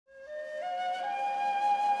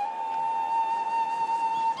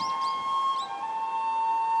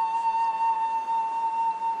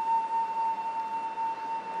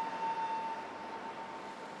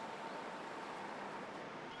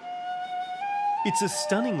It's a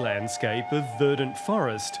stunning landscape of verdant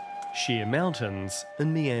forest, sheer mountains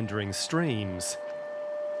and meandering streams.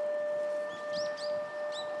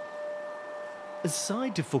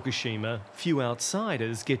 Aside to Fukushima, few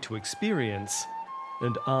outsiders get to experience.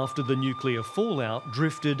 And after the nuclear fallout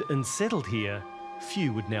drifted and settled here,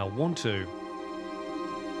 few would now want to.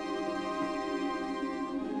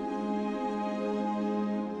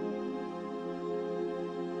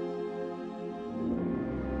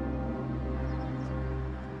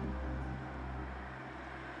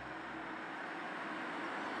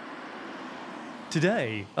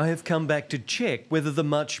 Today, I have come back to check whether the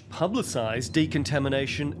much publicised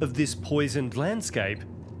decontamination of this poisoned landscape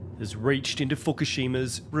has reached into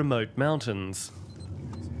Fukushima's remote mountains.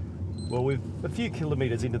 Well, we're a few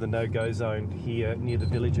kilometres into the no-go zone here near the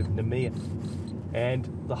village of Namiya.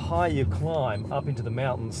 And the higher you climb up into the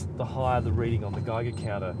mountains, the higher the reading on the Geiger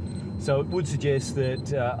counter. So it would suggest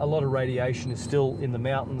that a lot of radiation is still in the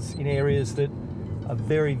mountains in areas that are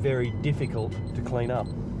very, very difficult to clean up.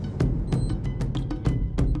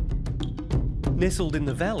 Nestled in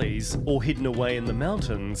the valleys or hidden away in the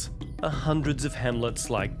mountains are hundreds of hamlets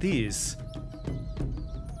like this.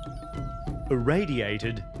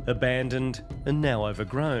 Irradiated, abandoned and now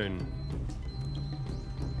overgrown.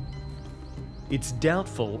 It's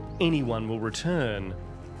doubtful anyone will return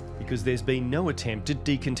because there's been no attempt at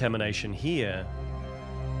decontamination here.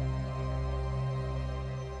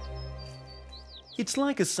 It's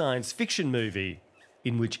like a science fiction movie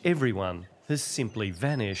in which everyone has simply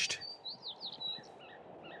vanished.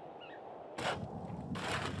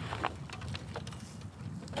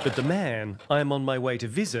 But the man I am on my way to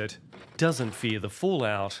visit doesn't fear the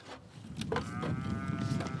fallout.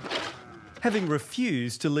 Having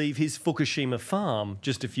refused to leave his Fukushima farm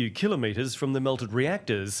just a few kilometres from the melted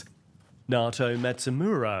reactors, Naoto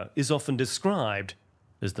Matsumura is often described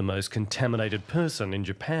as the most contaminated person in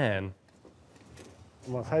Japan.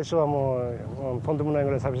 最初はもうとんでもないぐ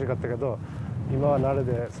らい寂しかったけど、今は慣れ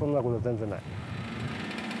でそんなこと全然ない。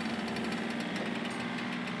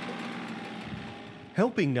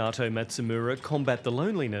 Helping Naoto Matsumura combat the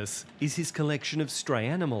loneliness is his collection of stray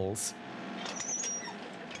animals.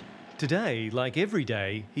 Today, like every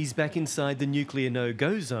day, he's back inside the nuclear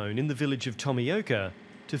no-go zone in the village of Tomioka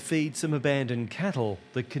to feed some abandoned cattle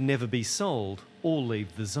that can never be sold or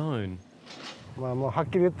leave the zone. まあもうはっ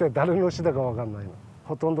きり言って誰の牛だかわかんないの。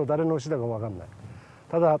ほとんど誰の牛だかわかんない。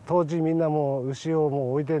ただ当時みんなもう牛をも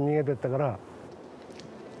う置いて逃げてったから。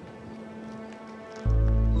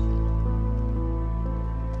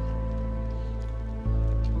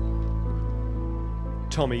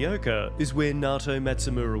 Tomioka is where Naoto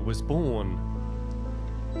Matsumura was born.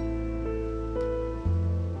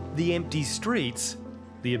 The empty streets,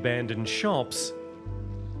 the abandoned shops,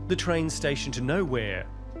 the train station to nowhere,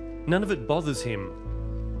 none of it bothers him.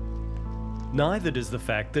 Neither does the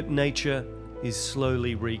fact that nature is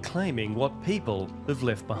slowly reclaiming what people have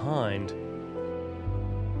left behind.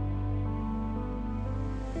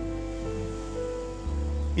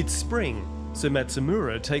 It's spring. So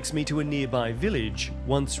Matsumura takes me to a nearby village,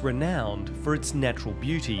 once renowned for its natural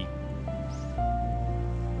beauty.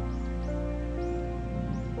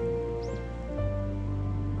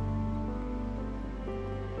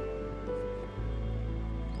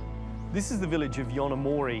 This is the village of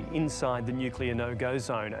Yonomori inside the nuclear no-go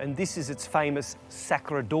zone, and this is its famous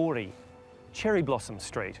Sakuradori, cherry blossom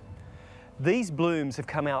street. These blooms have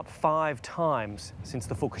come out 5 times since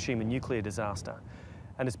the Fukushima nuclear disaster.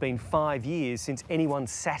 And it's been 5 years since anyone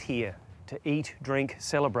sat here to eat, drink,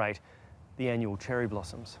 celebrate the annual cherry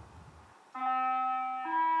blossoms.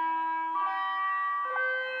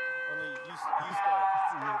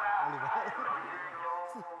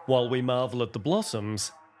 While we marvel at the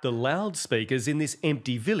blossoms, the loudspeakers in this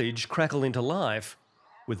empty village crackle into life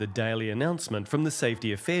with a daily announcement from the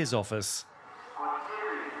Safety Affairs Office.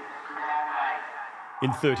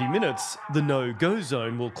 In 30 minutes, the no-go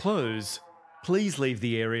zone will close. Please leave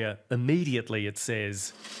the area immediately, it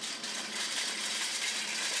says.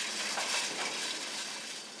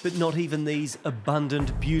 But not even these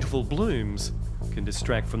abundant, beautiful blooms can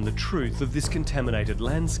distract from the truth of this contaminated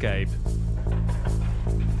landscape.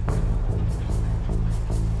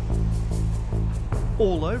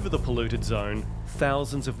 All over the polluted zone,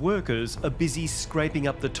 thousands of workers are busy scraping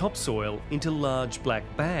up the topsoil into large black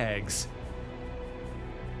bags.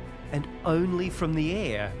 And only from the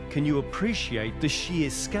air can you appreciate the sheer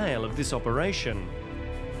scale of this operation.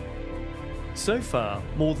 So far,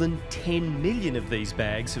 more than 10 million of these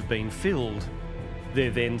bags have been filled. They're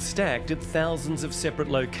then stacked at thousands of separate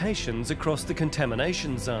locations across the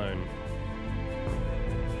contamination zone.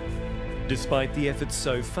 Despite the efforts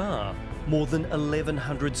so far, more than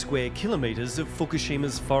 1,100 square kilometres of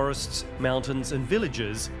Fukushima's forests, mountains and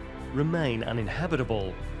villages remain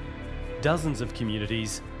uninhabitable. Dozens of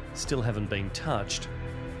communities still haven't been touched.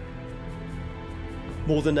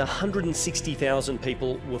 More than 160,000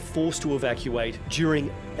 people were forced to evacuate during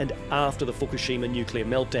and after the Fukushima nuclear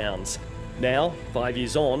meltdowns. Now, 5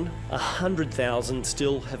 years on, 100,000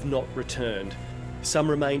 still have not returned. Some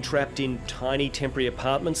remain trapped in tiny temporary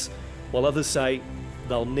apartments, while others say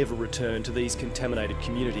they'll never return to these contaminated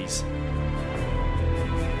communities.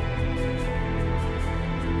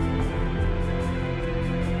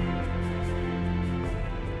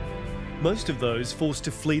 Most of those forced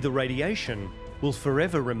to flee the radiation will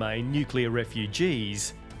forever remain nuclear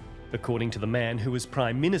refugees, according to the man who was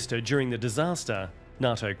Prime Minister during the disaster,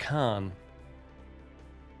 Naoto Kan.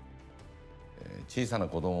 小さな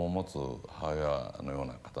子供を持つ母親のよう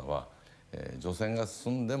な方は、除染が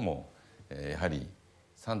進んでも、やはり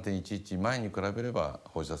 3.11 前に比べれば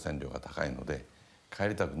放射線量が高いので帰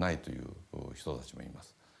りたくないという人たちもいま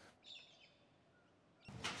す。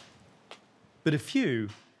But a few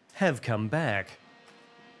have come back.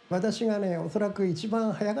 私がね、おそらく一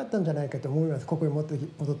番早かったんじゃないかと思います。ここに戻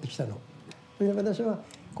ってきたの。それで私は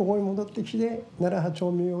ここに戻ってきて奈良派町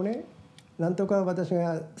民をね、なんとか私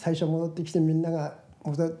が最初戻ってきてみんなが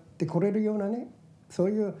戻ってこれるようなね、そう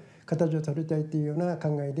いう形を取りたいというような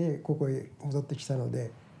考えでここへ戻ってきたの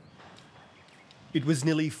で。It was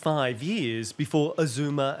nearly 5 years before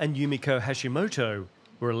Azuma and Yumiko Hashimoto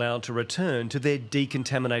were allowed to return to their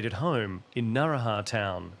decontaminated home in Naraha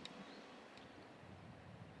town.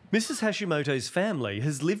 Mrs. Hashimoto's family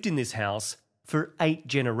has lived in this house for 8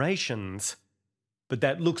 generations. But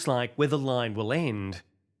that looks like where the line will end,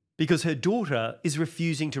 because her daughter is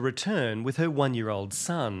refusing to return with her 1-year-old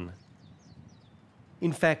son.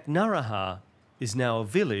 In fact, Naraha is now a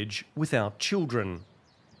village without children,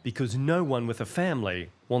 because no one with a family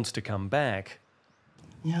wants to come back.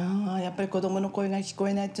 いやー、やっぱり子供の声が聞こ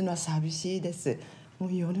えないっていうのは寂しいです。も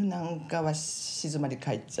う夜なんかは静まり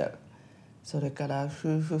返っちゃう。それから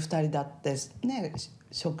夫婦2人だってね、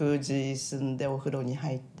食事済んでお風呂に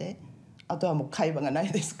入って、あとはもう会話がな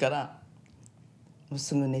いですから、もう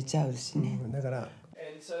すぐ寝ちゃうしね。だから。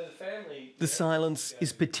The silence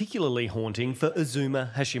is particularly haunting for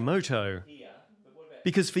Azuma Hashimoto,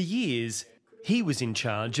 because for years he was in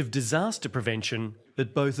charge of disaster prevention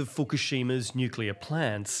at both of Fukushima's nuclear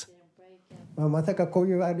plants. まさかこう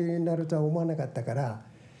いうあれになるとは思わなかったから、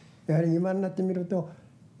やはり今になってみると、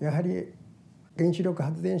やはり原子力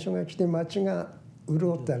発電所が来て町が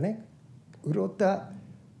潤った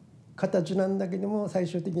形なんだけども、最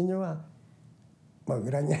終的にはグ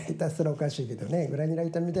ラニュライターすらおかしいけどね、グラニュラ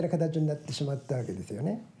イターみたいな形になってしまったわけですよ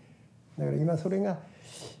ね。だから今それが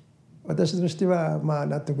私としては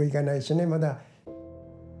納得いかないしね、まだ。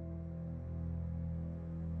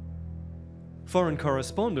Foreign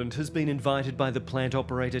correspondent has been invited by the plant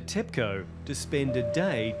operator TEPCO to spend a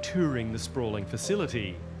day touring the sprawling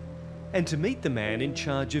facility and to meet the man in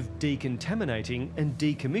charge of decontaminating and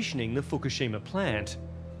decommissioning the Fukushima plant,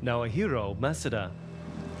 Naoto Matsumura.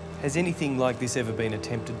 Has anything like this ever been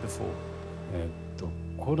attempted before?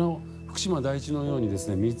 この福島第一のようにです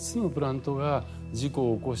ね、3つのプラントが事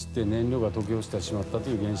故を起こして燃料が溶け落ちてしまったと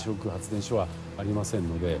いう原子力発電所はありません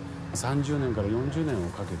ので、30年から40年を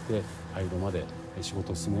かけて廃炉まで仕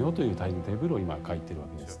事を進めようというタイムテーブルを今書いているわ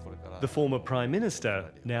けです。The former Prime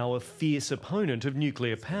Minister, now a fierce opponent of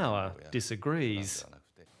nuclear power, disagrees.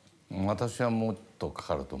 私はもっとか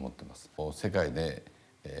かると思っています。世界で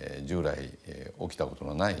従来起きたこと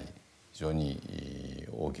のない非常に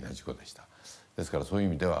大きな事故でした。ですからそういう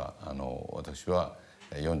意味では私は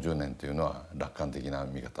40年というのは楽観的な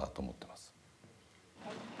見方だと思っています。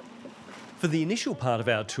For the initial part of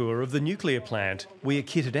our tour of the nuclear plant, we are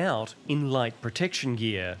kitted out in light protection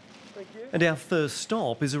gear. And our first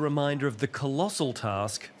stop is a reminder of the colossal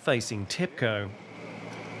task facing TEPCO.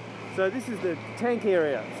 So this is the tank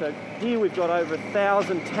area. So here we've got over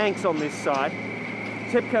 1,000 tanks on this site.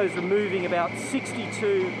 TEPCO is removing about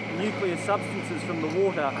 62 nuclear substances from the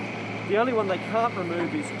water. The only one they can't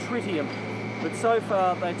remove is tritium. But so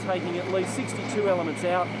far they're taking at least 62 elements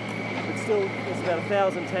out. But still, there's about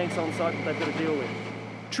 1,000 tanks on site that they've got to deal with.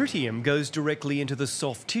 Tritium goes directly into the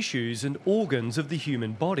soft tissues and organs of the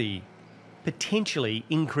human body, potentially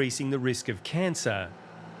increasing the risk of cancer.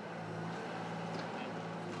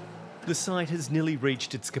 The site has nearly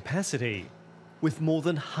reached its capacity, with more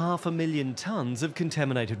than 500,000 tonnes of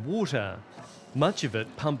contaminated water, much of it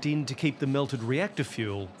pumped in to keep the melted reactor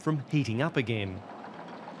fuel from heating up again.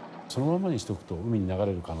 そのままにしておくと海に流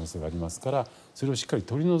れる可能性がありますから、それをしっかり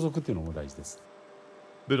取り除くというのも大事です。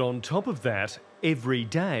But on top of that, every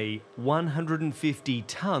day 150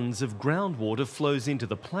 tonnes of groundwater flows into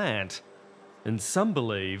the plant, and some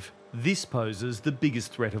believe this poses the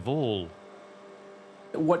biggest threat of all.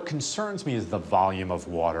 What concerns me is the volume of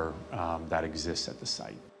water that exists at the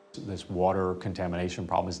site. This water contamination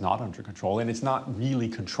problem is not under control, and it's not really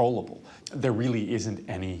controllable. There really isn't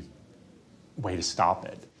any way to stop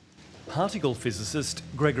it. Particle physicist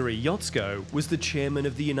Gregory Yotzko was the chairman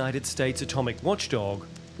of the United States atomic watchdog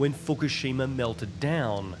when Fukushima melted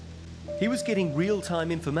down. He was getting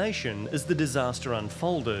real-time information as the disaster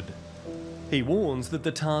unfolded. He warns that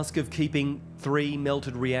the task of keeping 3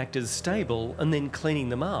 melted reactors stable and then cleaning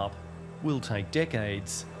them up will take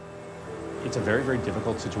decades. It's a very, very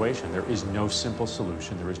difficult situation. There is no simple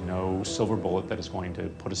solution. There is no silver bullet that is going to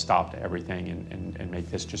put a stop to everything and make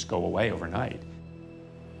this just go away overnight.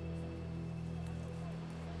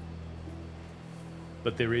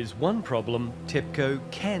 But there is one problem TEPCO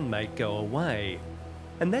can make go away,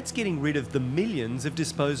 and that's getting rid of the millions of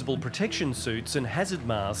disposable protection suits and hazard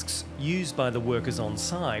masks used by the workers on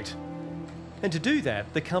site. And to do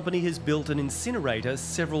that, the company has built an incinerator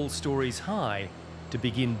several stories high to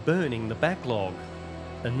begin burning the backlog,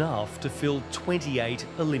 enough to fill 28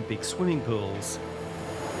 Olympic swimming pools.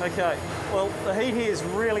 Okay, well, the heat here is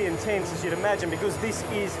really intense, as you'd imagine, because this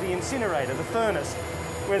is the incinerator, the furnace,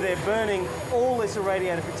 where they're burning all this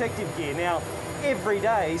irradiated protective gear. Now, every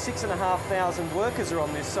day, 6,500 workers are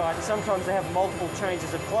on this site, and sometimes they have multiple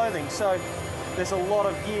changes of clothing, so there's a lot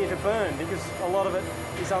of gear to burn because a lot of it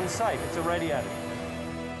is unsafe, it's irradiated.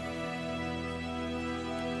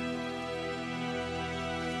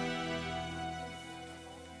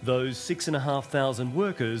 Those 6,500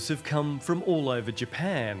 workers have come from all over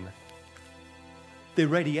Japan. Their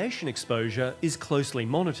radiation exposure is closely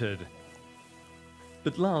monitored.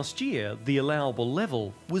 But last year, the allowable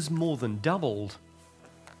level was more than doubled.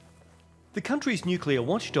 The country's nuclear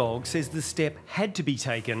watchdog says the step had to be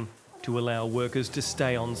taken to allow workers to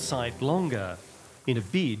stay on site longer, in a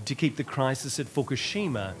bid to keep the crisis at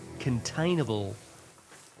Fukushima containable.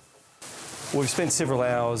 We've spent several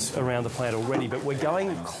hours around the plant already, but we're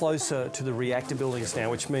going closer to the reactor buildings now,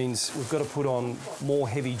 which means we've got to put on more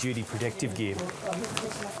heavy-duty protective gear.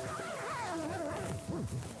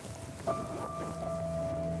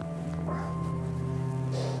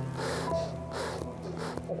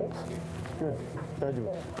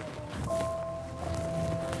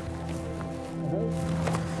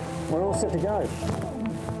 We're all set to go.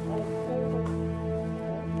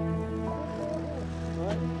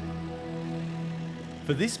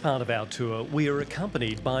 For this part of our tour, we are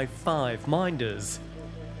accompanied by 5 minders,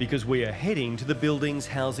 because we are heading to the buildings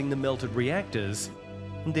housing the melted reactors,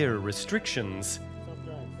 and there are restrictions.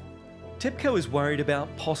 TEPCO is worried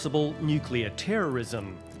about possible nuclear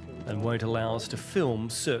terrorism and won't allow us to film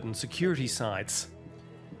certain security sites.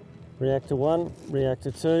 Reactor 1,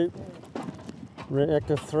 Reactor 2,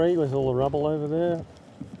 Reactor 3 with all the rubble over there.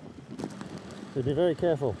 So be very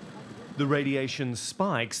careful. The radiation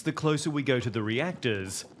spikes the closer we go to the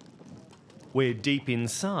reactors, where deep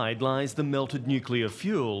inside lies the melted nuclear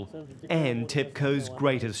fuel and TEPCO's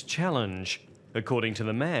greatest challenge, according to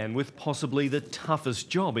the man with possibly the toughest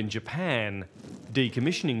job in Japan,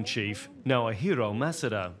 Decommissioning Chief Naoto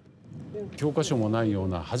Matsumura. 教科書もないよう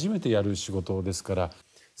な初めてやる仕事ですから、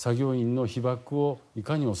作業員の被曝をい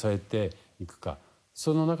かに抑えていくか、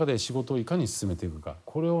その中で仕事をいかに進めていくか、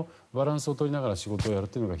これをバランスを取りながら仕事をやる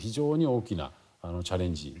というのが非常に大きなチャレ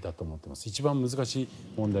ンジだと思っています。一番難しい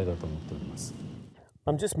問題だと思っております。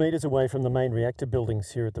I'm just meters away from the main reactor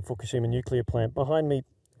buildings here at the Fukushima nuclear plant. Behind me,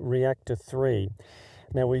 Reactor 3.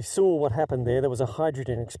 Now, we saw what happened there. There was a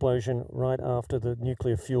hydrogen explosion right after the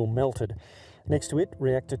nuclear fuel melted. Next to it,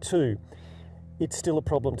 Reactor 2. It's still a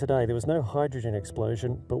problem today. There was no hydrogen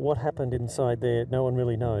explosion, but what happened inside there, no one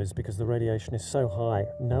really knows because the radiation is so high.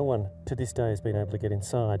 No one to this day has been able to get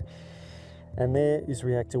inside. And there is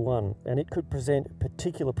Reactor 1, and it could present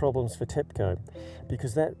particular problems for TEPCO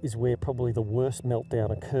because that is where probably the worst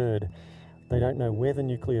meltdown occurred. They don't know where the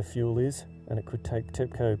nuclear fuel is, and it could take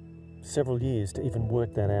TEPCO several years to even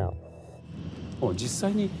work that out. 実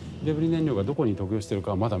際にデブリ燃料がどこに溶け落ちているか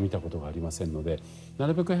はまだ見たことがありませんので、な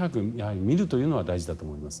るべく早くやはり見るというのは大事だと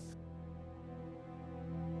思います。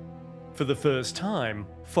For the first time,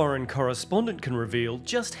 foreign correspondent can reveal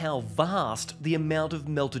just how vast the amount of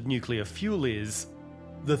melted nuclear fuel is.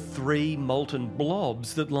 The 3 molten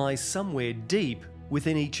blobs that lie somewhere deep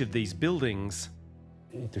within each of these buildings.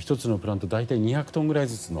 一つのプラント大体200トンぐらい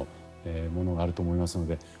ずつのものがあると思いますの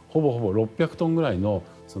で、ほぼ600トンぐらいの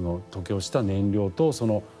その溶け落ちた燃料とそ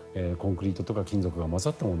のコンクリートとか金属が混ざ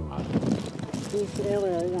ったものがある。This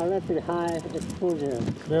area is relatively high exposure.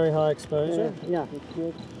 Very high exposure? Yeah, it's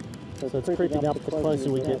good. So it's creeping up the closer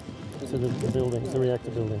we get to the buildings, the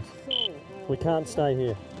reactor buildings. We can't stay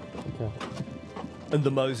here. Okay. And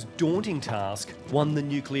the most daunting task, one the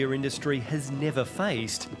nuclear industry has never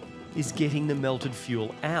faced, is getting the melted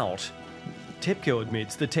fuel out. TEPCO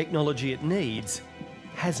admits the technology it needs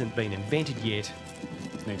hasn't been invented yet.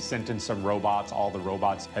 They've sent in some robots. All the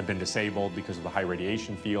robots have been disabled because of the high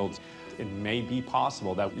radiation fields. It may be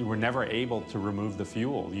possible that we were never able to remove the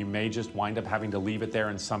fuel. You may just wind up having to leave it there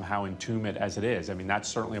and somehow entomb it as it is. I mean, that's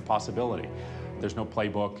certainly a possibility. There's no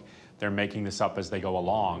playbook. They're making this up as they go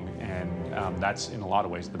along, and that's, in a lot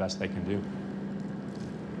of ways, the best they can do.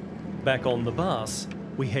 Back on the bus,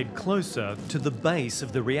 we head closer to the base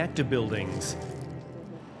of the reactor buildings.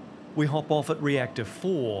 We hop off at reactor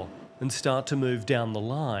 4 and start to move down the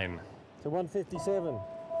line. So 157,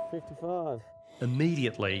 55.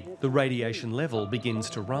 Immediately, the radiation level begins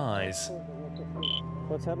to rise.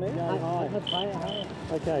 What's happening? High.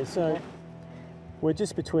 Okay, so we're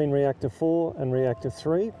just between reactor 4 and reactor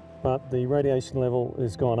 3, but the radiation level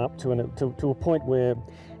has gone up to a point where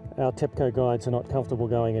our TEPCO guides are not comfortable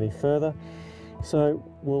going any further. So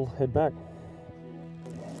we'll head back.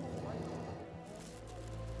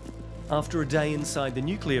 After a day inside the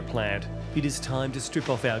nuclear plant, it is time to strip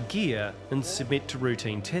off our gear and submit to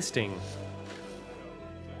routine testing.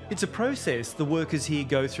 It's a process the workers here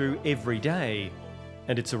go through every day,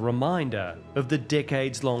 and it's a reminder of the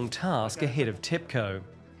decades-long task ahead of TEPCO.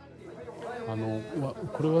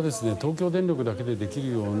 これはですね、東京電力だけででき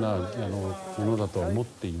るようなものだとは思っ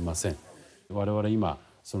ていません。我々今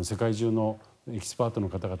その世界中のエキスパートの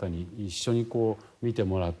方々に一緒にこう見て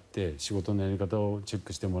もらって仕事のやり方をチェッ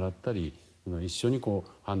クしてもらったり、一緒にこ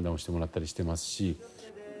う判断をしてもらったりしてますし。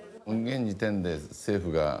現時点で政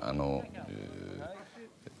府が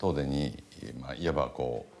東電にいわば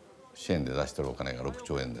こう支援で出しているお金が6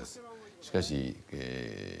兆円です。しかし、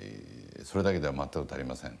それだけでは全く足り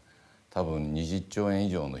ません。多分20兆円以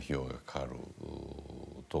上の費用がかかる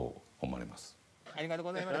と思われます。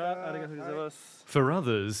For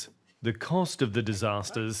others, the cost of the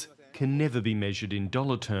disasters can never be measured in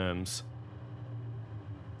dollar terms.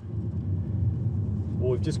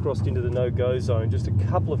 Well, we've just crossed into the no-go zone, just a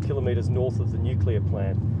couple of kilometres north of the nuclear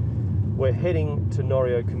plant. We're heading to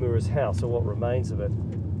Norio Kimura's house, or what remains of it.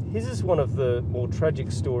 His is one of the more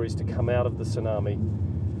tragic stories to come out of the tsunami.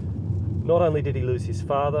 Not only did he lose his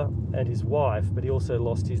father and his wife, but he also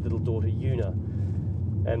lost his little daughter Yuna.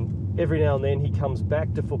 And every now and then he comes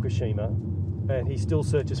back to Fukushima and he still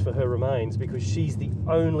searches for her remains because she's the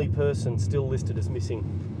only person still listed as missing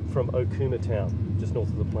from Okuma town, just north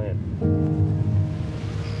of the plant.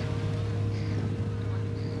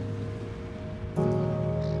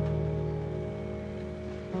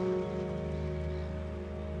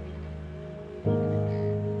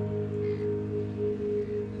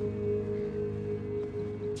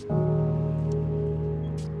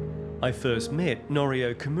 I first met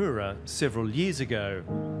Norio Kimura several years ago.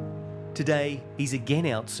 Today, he's again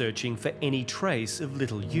out searching for any trace of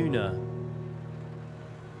little Yuna.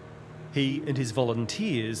 He and his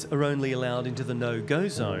volunteers are only allowed into the no-go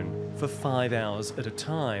zone for 5 hours at a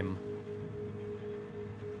time.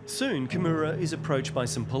 Soon, Kimura is approached by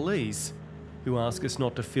some police who ask us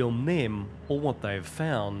not to film them or what they have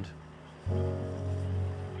found.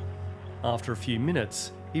 After a few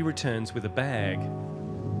minutes, he returns with a bag.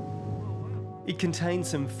 It contains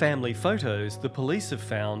some family photos the police have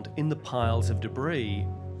found in the piles of debris,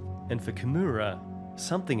 and for Kimura,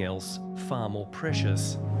 something else far more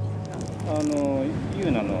precious. ユ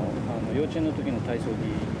ーナの幼稚園の時の体操着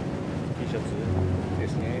T シャツで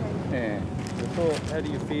すね。So how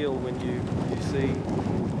do you feel when you see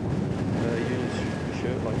Yuna's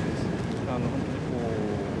shirt like this? 本当にこ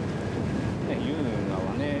う、ユーナ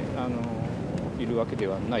はね、いるわけで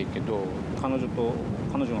はないけど、彼女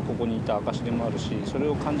がここにいた証でもあるし、それ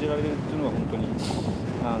を感じられるっていうのは本当に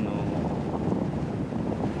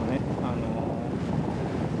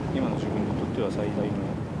今の自分にとっては最大の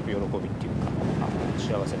喜びっていうか、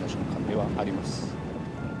幸せな瞬間ではあります。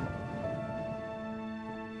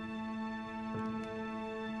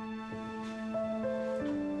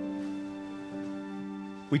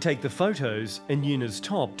We take the photos and Yuna's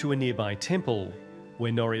top to a nearby temple,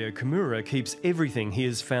 where Norio Kimura keeps everything he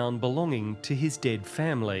has found belonging to his dead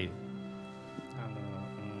family.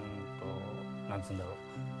 なんつうんだろ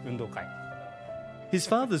う、運動会。His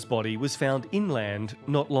father's body was found inland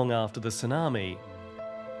not long after the tsunami.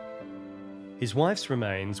 His wife's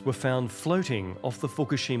remains were found floating off the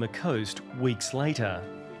Fukushima coast weeks later.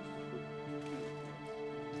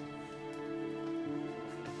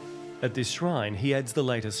 At this shrine, he adds the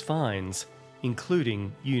latest finds,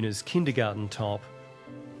 including Yuna's kindergarten top.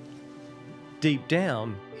 Deep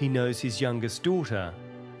down, he knows his youngest daughter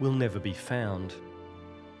will never be found.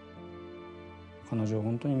 彼女を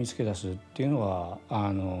本当に見つけ出すっていうのは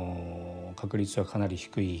確率はかなり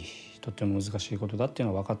低い、とっても難しいことだっていう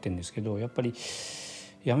のは分かってるんですけど、やっぱり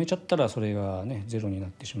やめちゃったらそれがねゼロになっ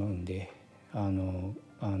てしまうんで、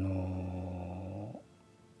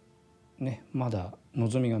ね、まだ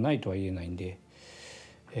望みがないとは言えないんで、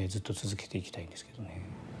ずっと続けていきたいんですけどね。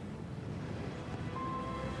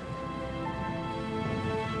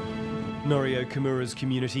Norio Kimura's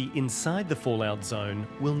community inside the fallout zone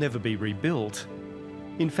will never be rebuilt.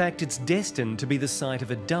 In fact, it's destined to be the site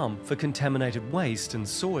of a dump for contaminated waste and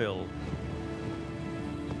soil.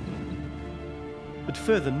 But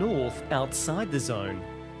further north, outside the zone,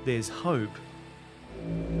 there's hope.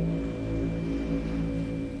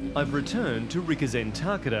 I've returned to Rikuzen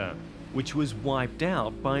Takeda, which was wiped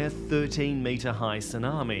out by a 13-metre-high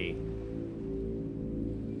tsunami.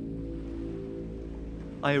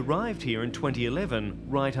 I arrived here in 2011,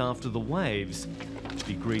 right after the waves, to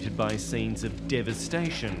be greeted by scenes of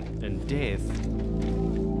devastation and death.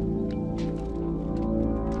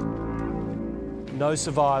 No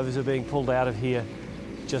survivors are being pulled out of here,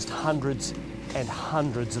 just hundreds and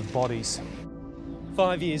hundreds of bodies.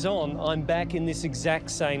 5 years on, I'm back in this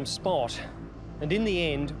exact same spot. And in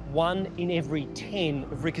the end, 1 in every 10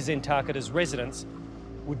 of Rikuzen Takeda's residents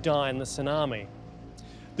would die in the tsunami.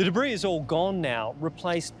 The debris is all gone now,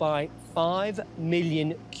 replaced by 5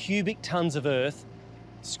 million cubic tonnes of earth,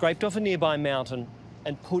 scraped off a nearby mountain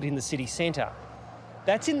and put in the city centre.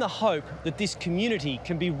 That's in the hope that this community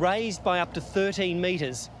can be raised by up to 13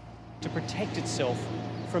 metres to protect itself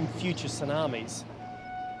from future tsunamis.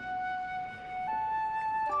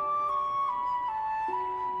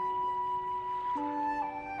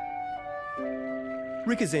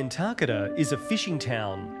 Rikuzen Takeda is a fishing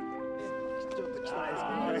town.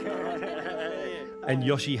 And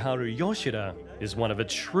Yoshiharu Yoshida is one of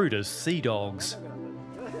its shrewdest sea dogs.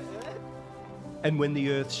 And when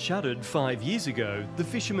the earth shuddered 5 years ago, the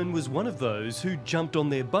fisherman was one of those who jumped on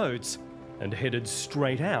their boats and headed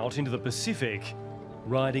straight out into the Pacific,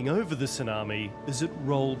 riding over the tsunami as it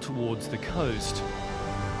rolled towards the coast.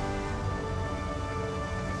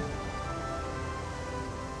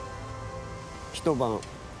 One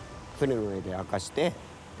船の上で明かして、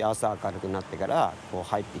で朝明るくなってからこう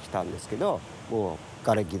入ってきたんですけど、もう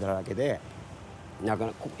瓦礫だらけで、なか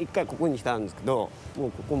なか一回ここに来たんですけど、も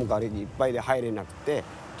うここも瓦礫いっぱいで入れなくて、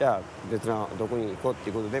じゃあ別などこに行こうって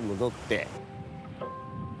いうことで戻って。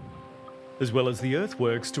As well as the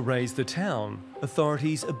earthworks to raise the town,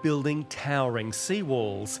 authorities are building towering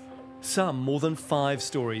seawalls, some more than 5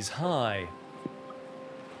 stories high.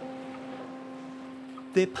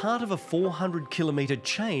 They're part of a 400-kilometre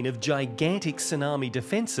chain of gigantic tsunami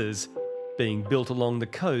defences being built along the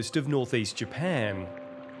coast of northeast Japan.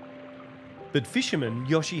 But fisherman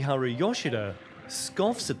Yoshiharu Yoshida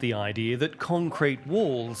scoffs at the idea that concrete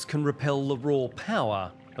walls can repel the raw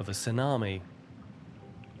power of a tsunami.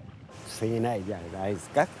 防げないじゃないです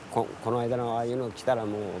か。この間のああいうの来たら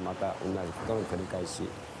もうまた同じことの繰り返し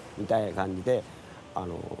みたいな感じで、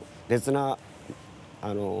別な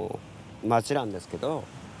町なんですけど、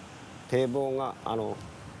堤防が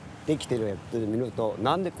できてるやつで見ると、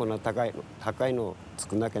なんでこんな高いの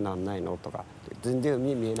作んなきゃなんないのとか、全然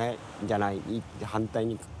海見えないんじゃない、反対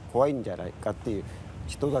に怖いんじゃないかっていう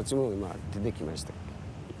人たちも今出てきました。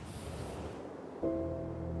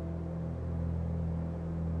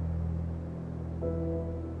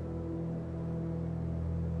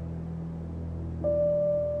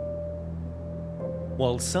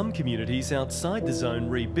While some communities outside the zone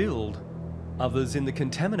rebuild, others in the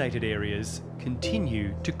contaminated areas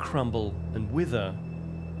continue to crumble and wither.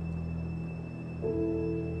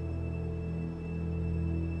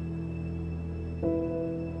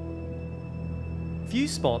 Few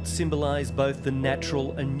spots symbolise both the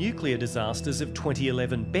natural and nuclear disasters of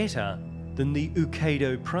 2011 better than the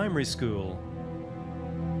Ukeido Primary School.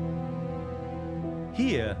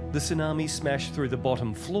 Here, the tsunami smashed through the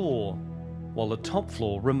bottom floor, while the top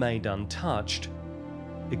floor remained untouched,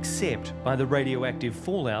 except by the radioactive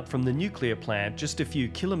fallout from the nuclear plant just a few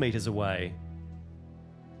kilometres away.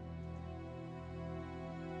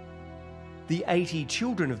 The 80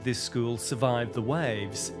 children of this school survived the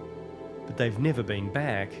waves, but they've never been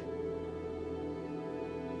back.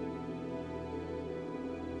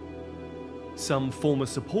 Some former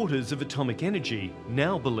supporters of atomic energy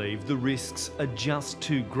now believe the risks are just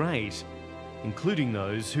too great, including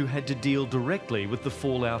those who had to deal directly with the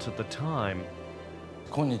fallout at the time.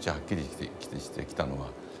 今日はっきりしてきたのは、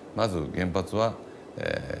まず原発は、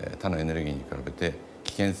他のエネルギーに比べて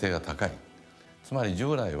危険性が高い。つまり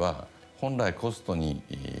従来は本来コストに、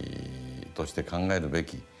として考えるべ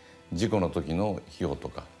き事故の時の費用と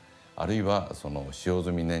か、あるいはその使用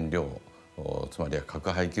済み燃料、つまりは核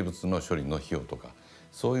廃棄物の処理の費用とか、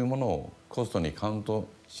そういうものをコストにカウント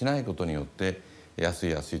しないことによって安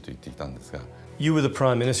いと言ってきたんですが。You were the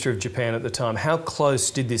Prime Minister of Japan at the time. How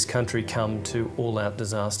close did this country come to all-out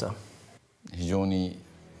disaster? 非常に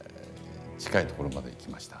近いところまで行き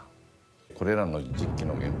ました。これらの10基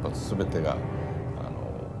の原発全てが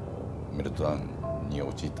メルトダウンに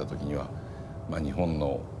陥った時には、日本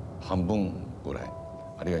の半分ぐらい、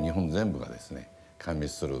あるいは日本全部がですね壊滅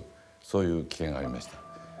する、そういう危険がありました。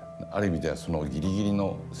ある意味ではそのギリギリ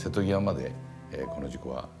の瀬戸際まで、この事故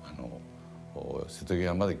は瀬戸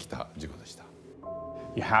際まで来た事故でした。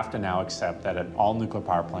You have to now accept that at all nuclear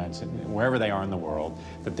power plants, wherever they are in the world,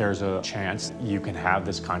 that there's a chance you can have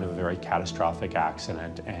this kind of a very catastrophic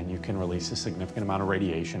accident and you can release a significant amount of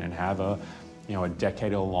radiation and have a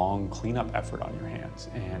decade-long cleanup effort on your hands.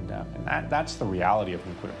 And that's the reality of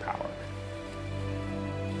nuclear power.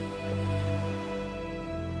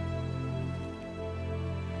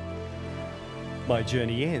 My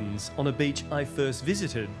journey ends on a beach I first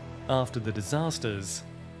visited after the disasters.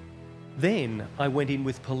 Then I went in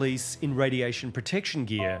with police in radiation protection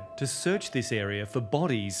gear to search this area for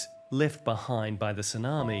bodies left behind by the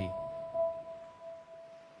tsunami.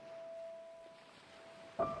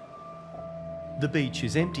 The beach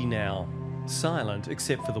is empty now, silent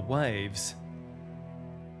except for the waves.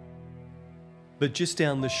 But just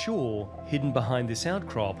down the shore, hidden behind this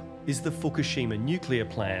outcrop, is the Fukushima nuclear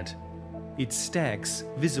plant. Its stacks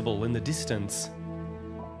visible in the distance.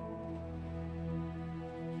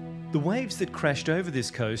 The waves that crashed over this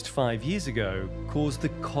coast 5 years ago caused the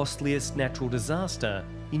costliest natural disaster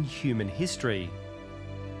in human history.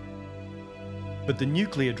 But the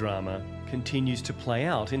nuclear drama continues to play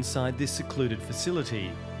out inside this secluded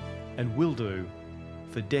facility, and will do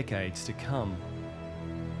for decades to come.